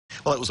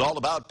Well, it was all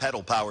about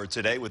pedal power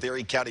today with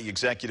Erie County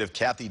Executive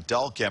Kathy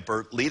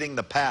Dahlkemper leading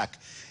the pack.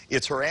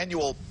 It's her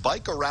annual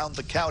Bike Around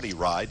the County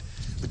ride.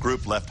 The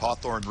group left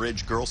Hawthorne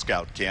Ridge Girl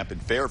Scout Camp in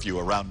Fairview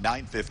around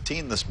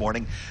 9:15 this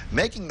morning,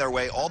 making their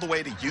way all the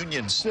way to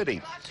Union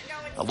City.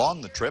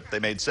 Along the trip, they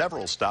made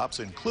several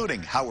stops,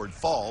 including Howard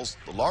Falls,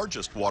 the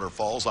largest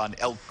waterfalls on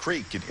Elk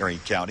Creek in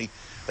Erie County.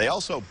 They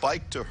also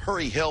biked to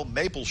Hurry Hill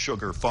Maple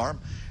Sugar Farm,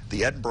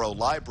 the Edinboro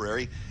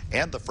Library,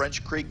 and the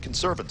French Creek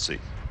Conservancy.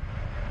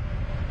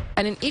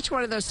 And in each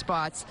one of those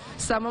spots,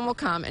 someone will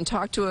come and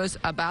talk to us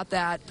about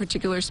that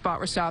particular spot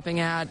we're stopping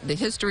at, the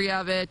history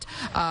of it,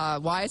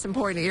 why it's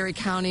important to Erie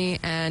County.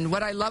 And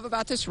what I love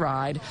about this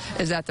ride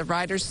is that the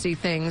riders see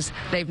things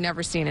they've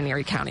never seen in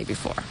Erie County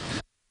before.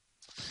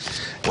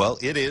 Well,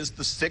 it is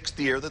the 6th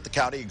year that the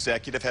county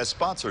executive has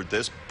sponsored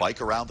this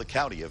Bike Around the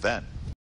County event.